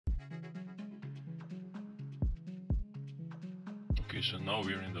Okay, so now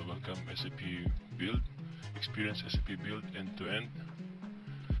we're in the Welcome SAP build, Experience SAP build end-to-end.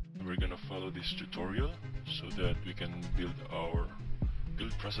 We're gonna follow this tutorial so that we can build our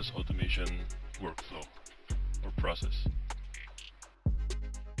build process automation workflow or process.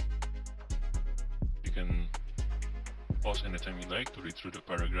 You can pause anytime you like to read through the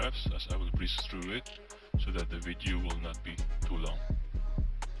paragraphs, as I will breeze through it so that the video will not be too long.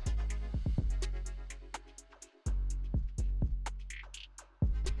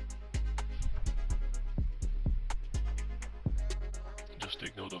 Just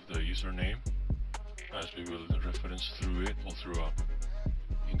take note of the username, as we will reference through it all throughout,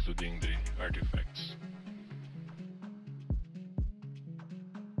 including the artifacts.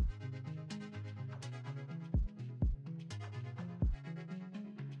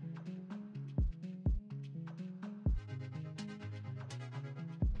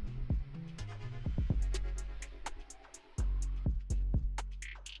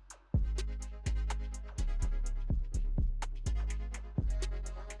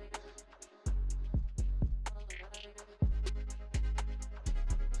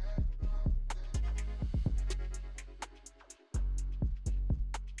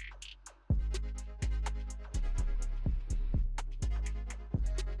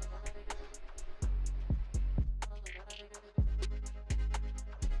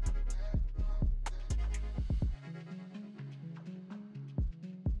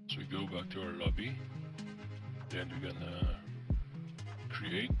 So we go back to our lobby, then we're gonna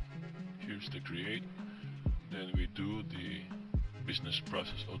create. Here's the create. Then we do the business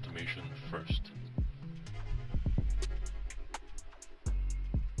process automation first.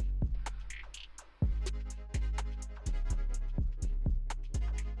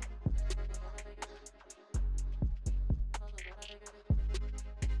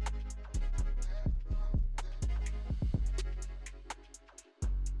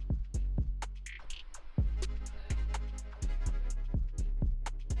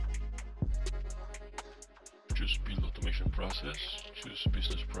 Choose build automation process, choose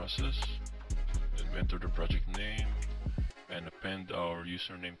business process, then we enter the project name and append our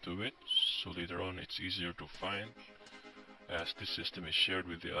username to it, so later on it's easier to find as this system is shared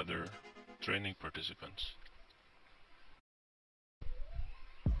with the other training participants.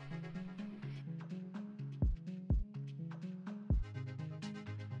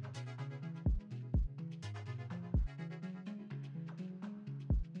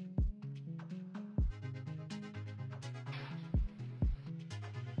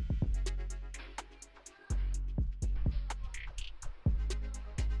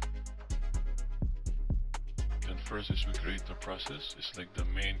 First is we create the process. It's like the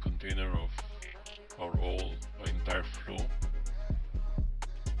main container of our entire flow.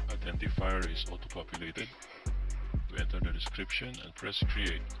 Identifier is auto-populated. We enter the description and press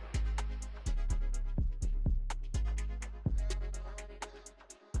create.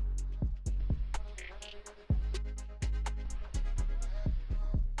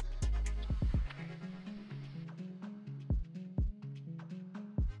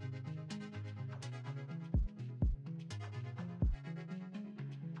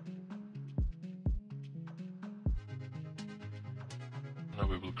 Now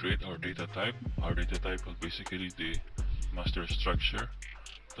we will create our data type. Our data type will basically be the master structure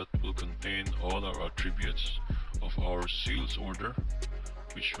that will contain all our attributes of our sales order,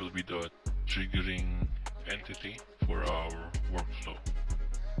 which will be the triggering entity for our workflow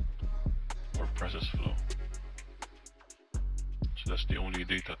or process flow. So that's the only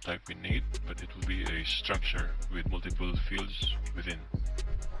data type we need, but it will be a structure with multiple fields within.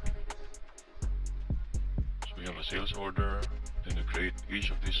 So we have a sales order. Then we create each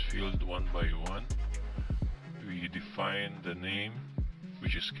of these fields one by one. We define the name,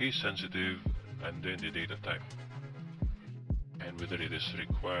 which is case sensitive, and then the data type, and whether it is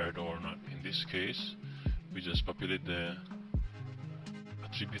required or not. In this case, we just populate the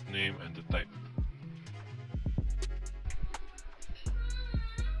attribute name and the type.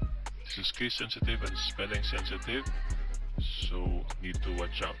 This is case sensitive and spelling sensitive, so need to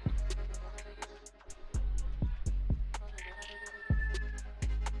watch out.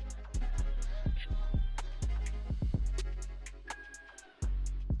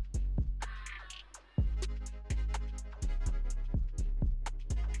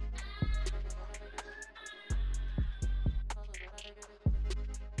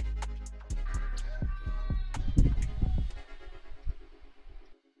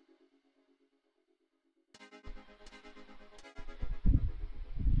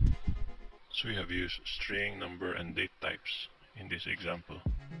 So we have used string, number, and date types in this example.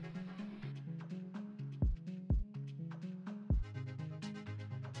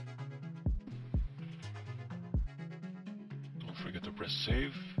 have to press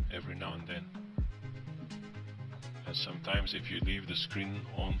save every now and then. And sometimes if you leave the screen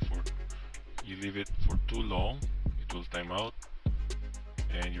on you leave it for too long, it will time out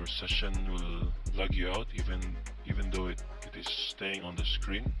and your session will log you out even though it is staying on the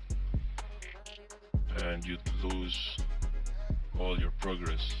screen, and you'd lose all your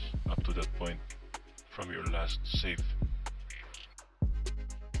progress up to that point from your last save.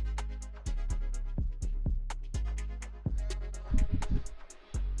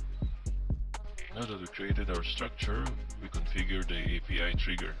 Now that we created our structure, we configure the API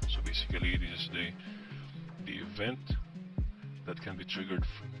trigger. So basically this is the event that can be triggered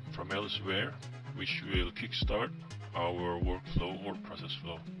from elsewhere, which will kickstart our workflow or process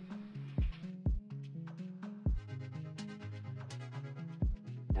flow.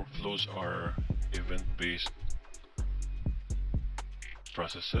 Workflows are event-based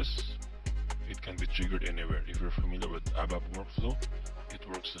processes. It can be triggered anywhere. If you're familiar with ABAP workflow, it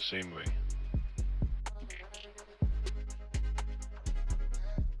works the same way.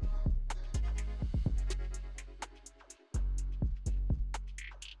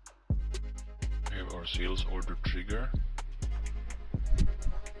 We have our sales order trigger.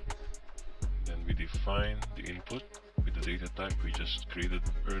 Then we define the input with the data type we just created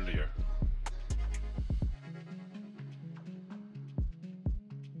earlier.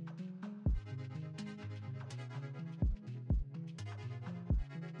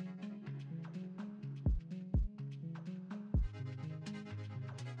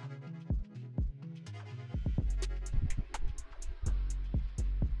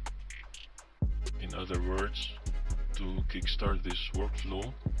 In other words, to kickstart this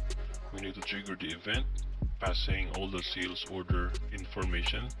workflow, we need to trigger the event passing all the sales order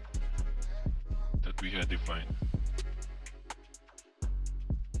information that we had defined.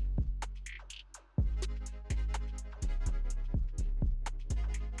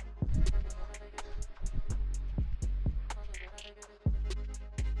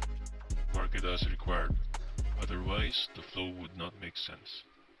 Mark it as required, otherwise the flow would not make sense.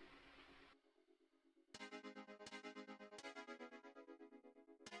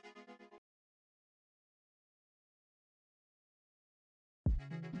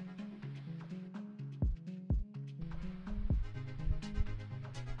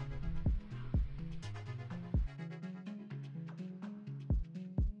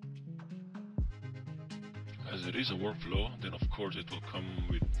 As it is a workflow, then of course it will come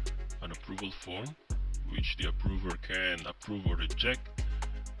with an approval form, which the approver can approve or reject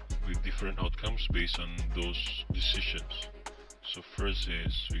with different outcomes based on those decisions. So first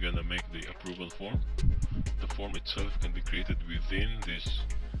is we're gonna make the approval form. The form itself can be created within this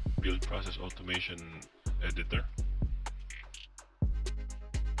build process automation editor.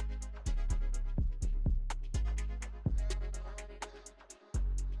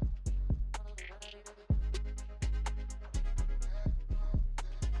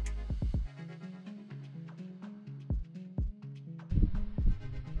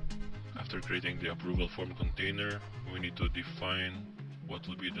 After creating the approval form container, we need to define what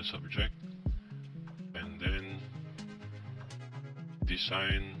will be the subject and then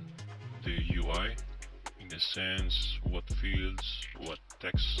design the UI, in the sense what fields, what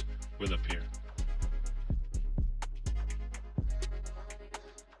text will appear.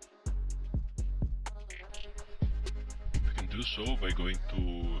 We can do so by going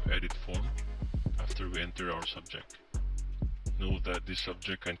to edit form after we enter our subject. Note that this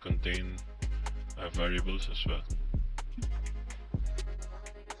subject can contain variables as well.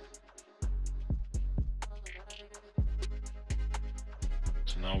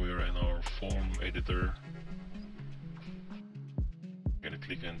 So now we are in our form editor. I'm gonna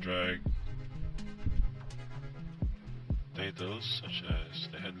click and drag titles such as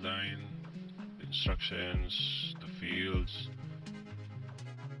the headline, the instructions, the fields,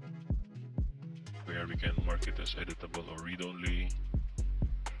 where we can mark it as editable or read-only.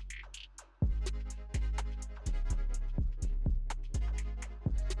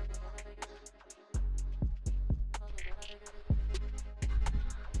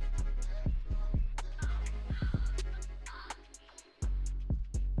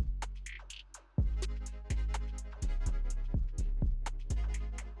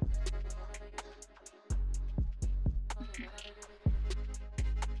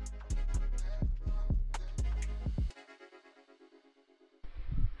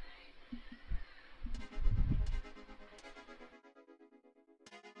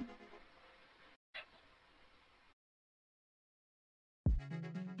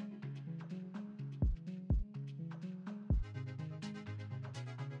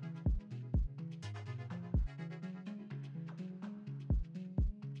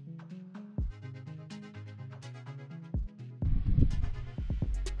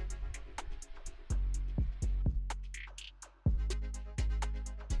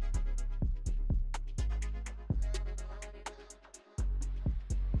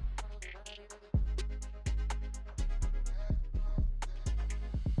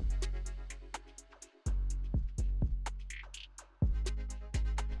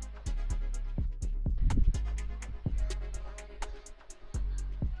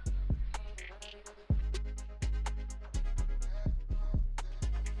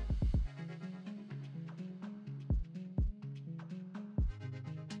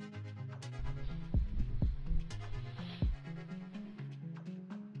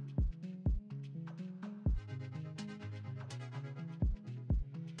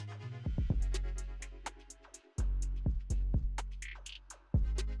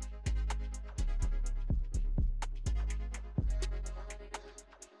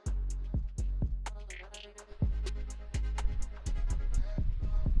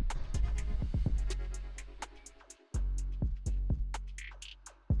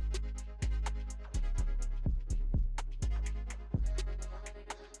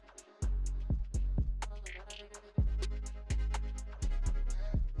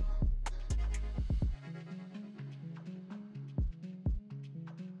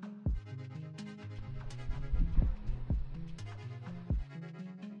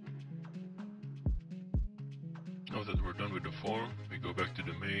 Now that we're done with the form, we go back to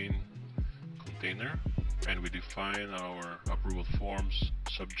the main container and we define our approval forms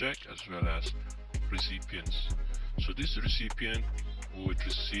subject as well as recipients. So this recipient would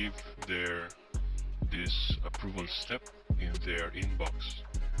receive this approval step in their inbox.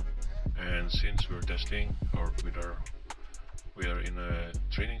 And since we're testing we are in a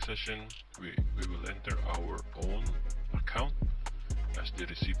training session, we will enter our own account as the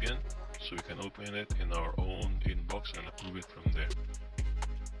recipient, so we can open it in our own inbox and approve it from there.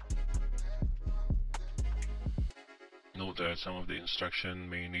 Note that some of the instruction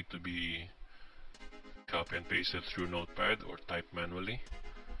may need to be copy and pasted through Notepad or typed manually,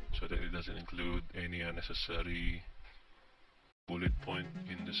 so that it doesn't include any unnecessary bullet point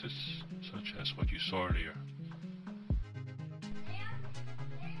indices such as what you saw earlier.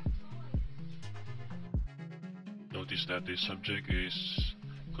 Notice that the subject is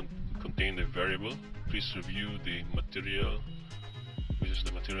contained a variable. Please review the material, which is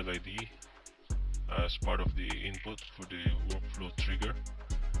the material ID, as part of the input for the workflow trigger.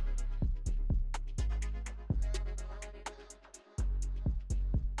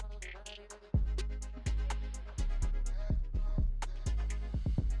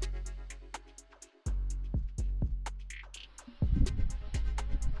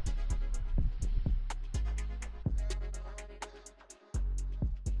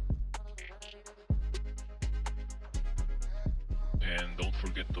 And don't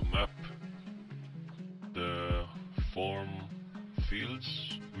forget to map the form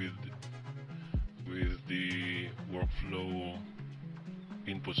fields with the workflow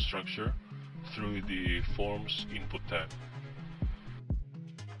input structure through the forms input tab.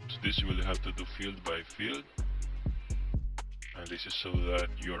 So this you will have to do field by field, and this is so that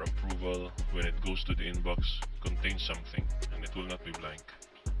your approval, when it goes to the inbox, contains something and it will not be blank.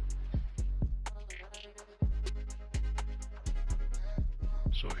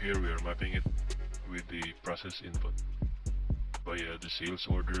 So here we are mapping it with the process input via the sales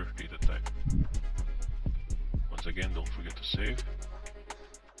order data type. Once again, don't forget to save.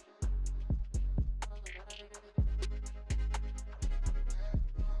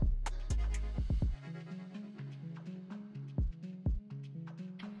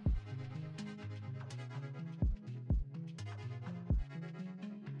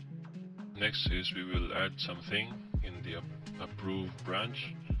 Next is we will add something in the approve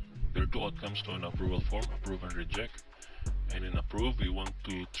branch. There are two outcomes to an approval form, approve and reject. And in approve, we want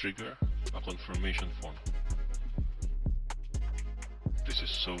to trigger a confirmation form. This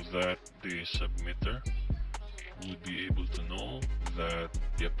is so that the submitter would be able to know that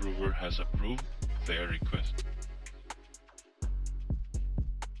the approver has approved their request.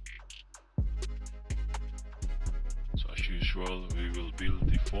 So as usual, we will build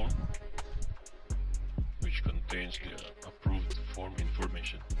the form which contains the approved form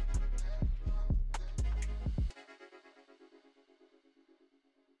information.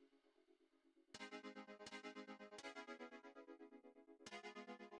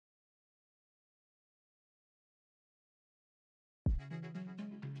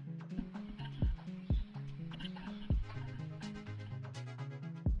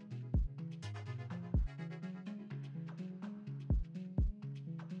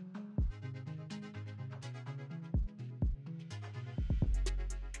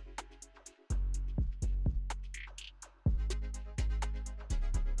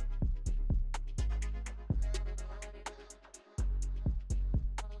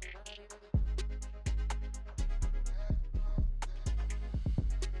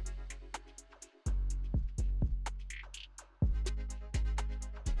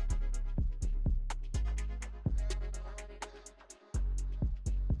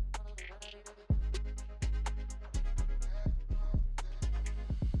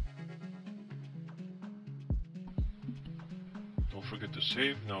 Don't forget to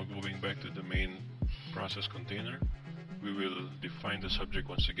save. Now going back to the main process container, we will define the subject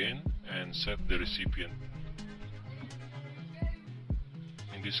once again and set the recipient.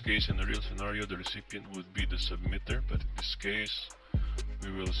 In this case, in a real scenario, the recipient would be the submitter, but in this case,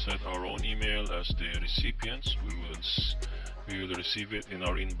 we will set our own email as the recipients. We will receive it in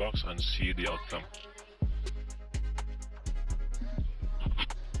our inbox and see the outcome.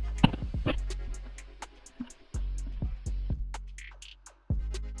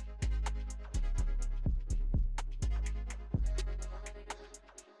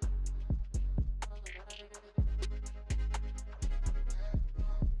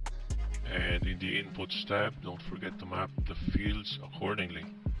 And in the Inputs tab, don't forget to map the fields accordingly.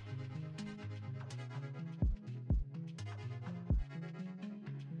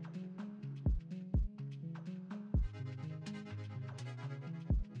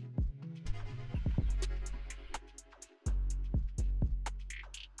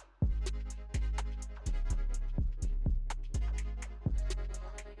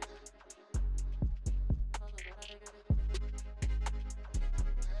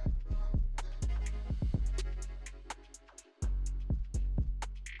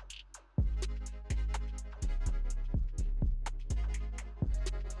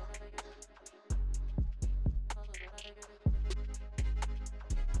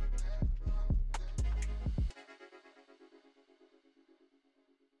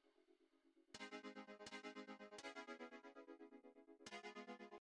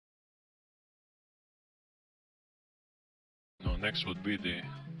 next would be the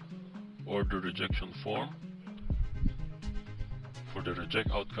order rejection form. For the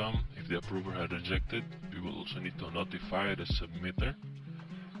reject outcome, if the approver had rejected, we will also need to notify the submitter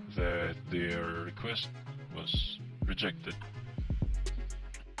that their request was rejected.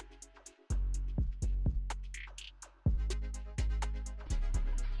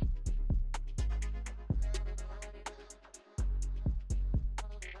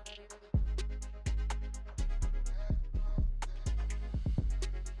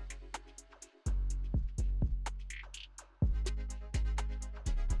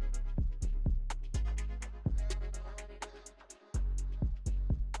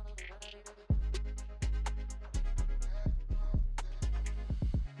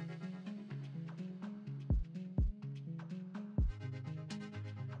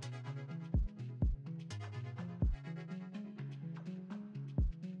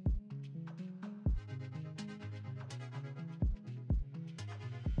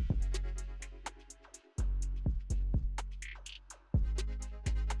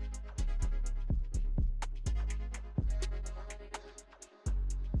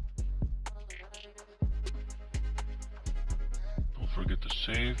 Don't forget to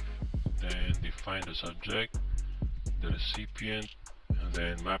save, then define the subject, the recipient, and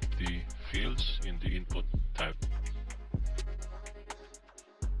then map the fields in the input tab.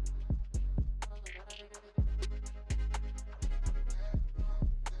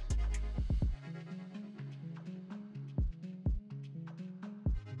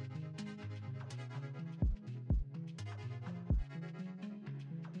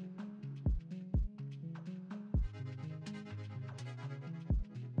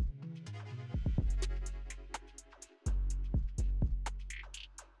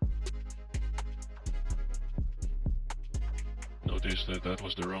 Notice that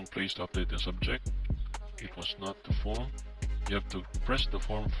was the wrong place to update the subject. It was not the form. You have to press the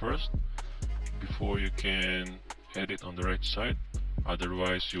form first before you can edit on the right side.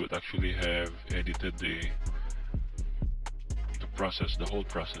 Otherwise, you would actually have edited the process, the whole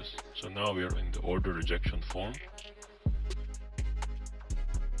process. So now we are in the order rejection form.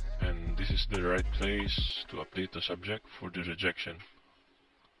 And this is the right place to update the subject for the rejection,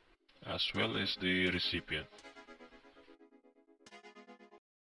 as well as the recipient.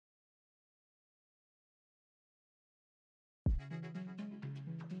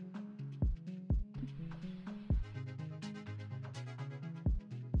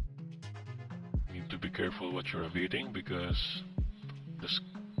 You need to be careful what you're updating because the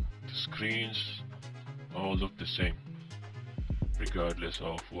screens all look the same, regardless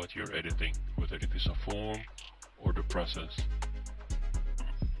of what you're editing, whether it is a form or the process.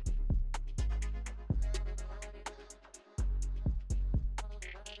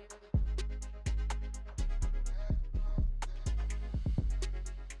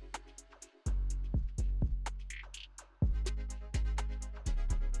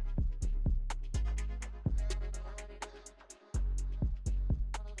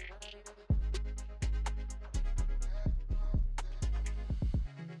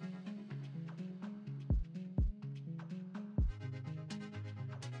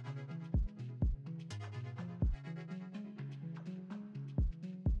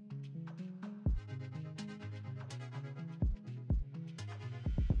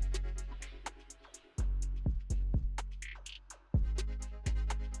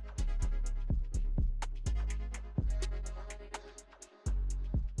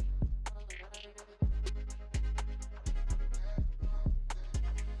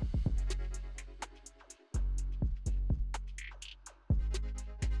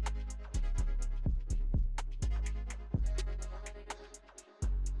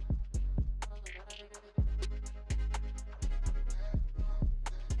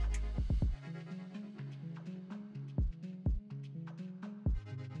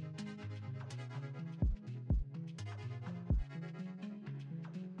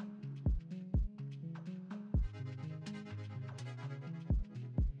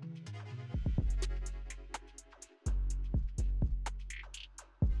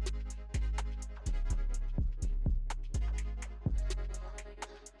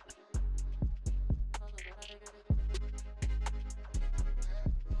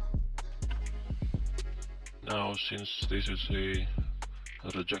 Now, since this is a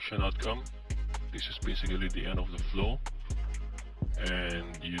rejection outcome, this is basically the end of the flow,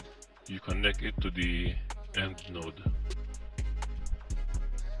 and you connect it to the end node.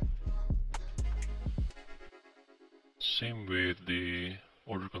 Same with the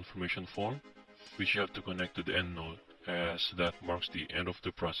order confirmation form, which you have to connect to the end node, as that marks the end of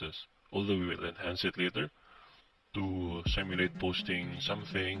the process. Although we will enhance it later, to simulate posting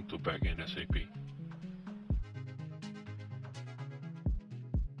something to backend SAP.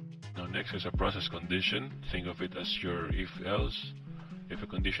 Now next is a process condition. Think of it as your if-else. If a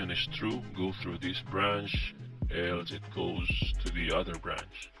condition is true, go through this branch, else it goes to the other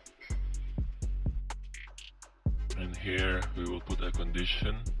branch. And here we will put a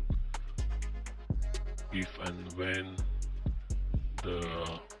condition if and when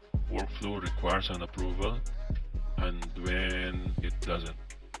the workflow requires an approval and when it doesn't,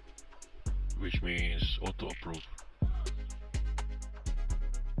 which means auto-approve.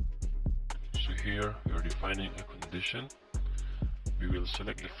 So here we are defining a condition. We will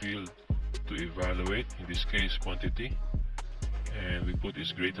select the field to evaluate, in this case quantity, and we put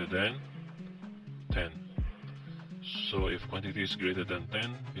is greater than 10. So if quantity is greater than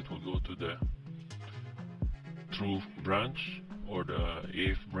 10, it will go to the true branch or the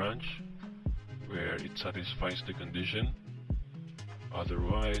if branch where it satisfies the condition.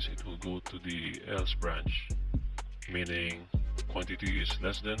 Otherwise, it will go to the else branch, meaning quantity is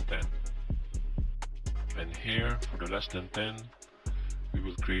less than 10. And here, for the less than 10, we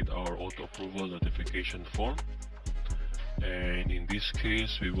will create our auto-approval notification form. And in this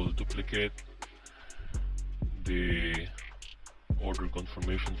case, we will duplicate the order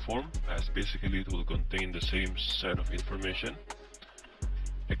confirmation form, as basically it will contain the same set of information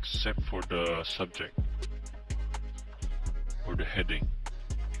except for the subject or the heading.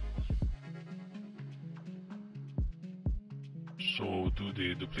 So do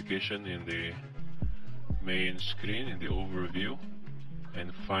the duplication in the main screen in the overview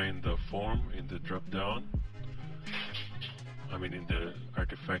and find the form in the drop down, in the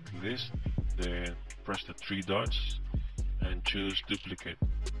artifact list. Then press the 3 dots and choose duplicate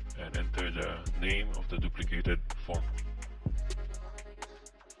and enter the name of the duplicated form.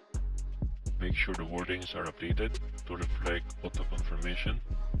 Make sure the wordings are updated to reflect auto confirmation,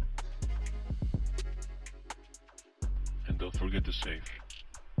 and don't forget to save.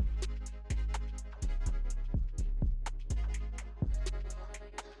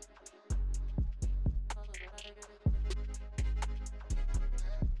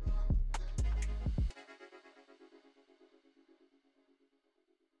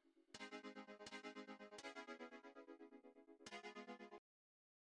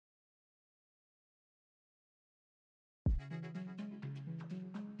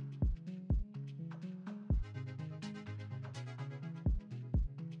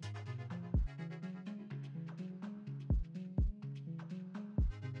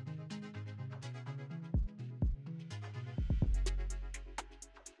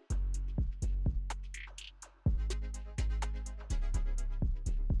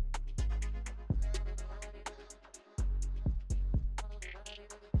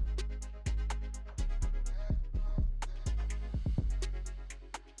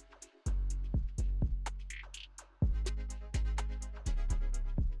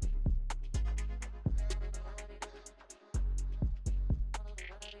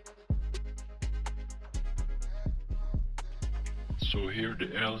 So here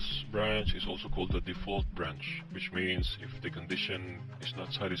the else branch is also called the default branch, which means if the condition is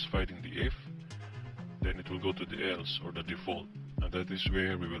not satisfied in the if, then it will go to the else or the default, and that is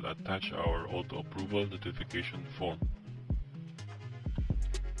where we will attach our auto approval notification form.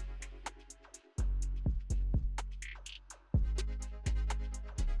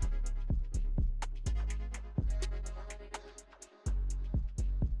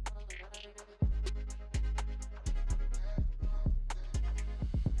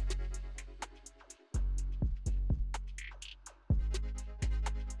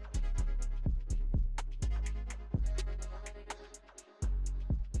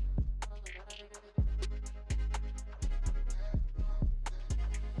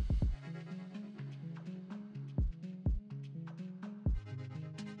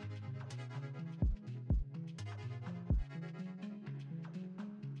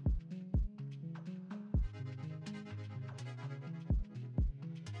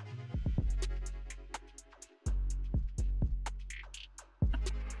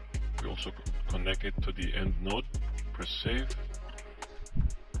 We also connect it to the end node, press save,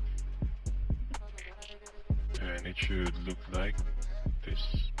 and it should look like this.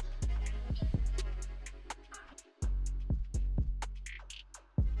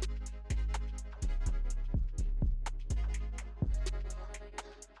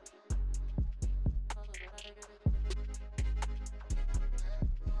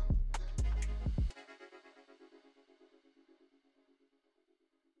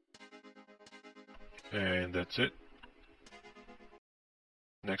 And that's it.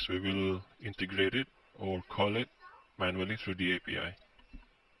 Next we will integrate it or call it manually through the API.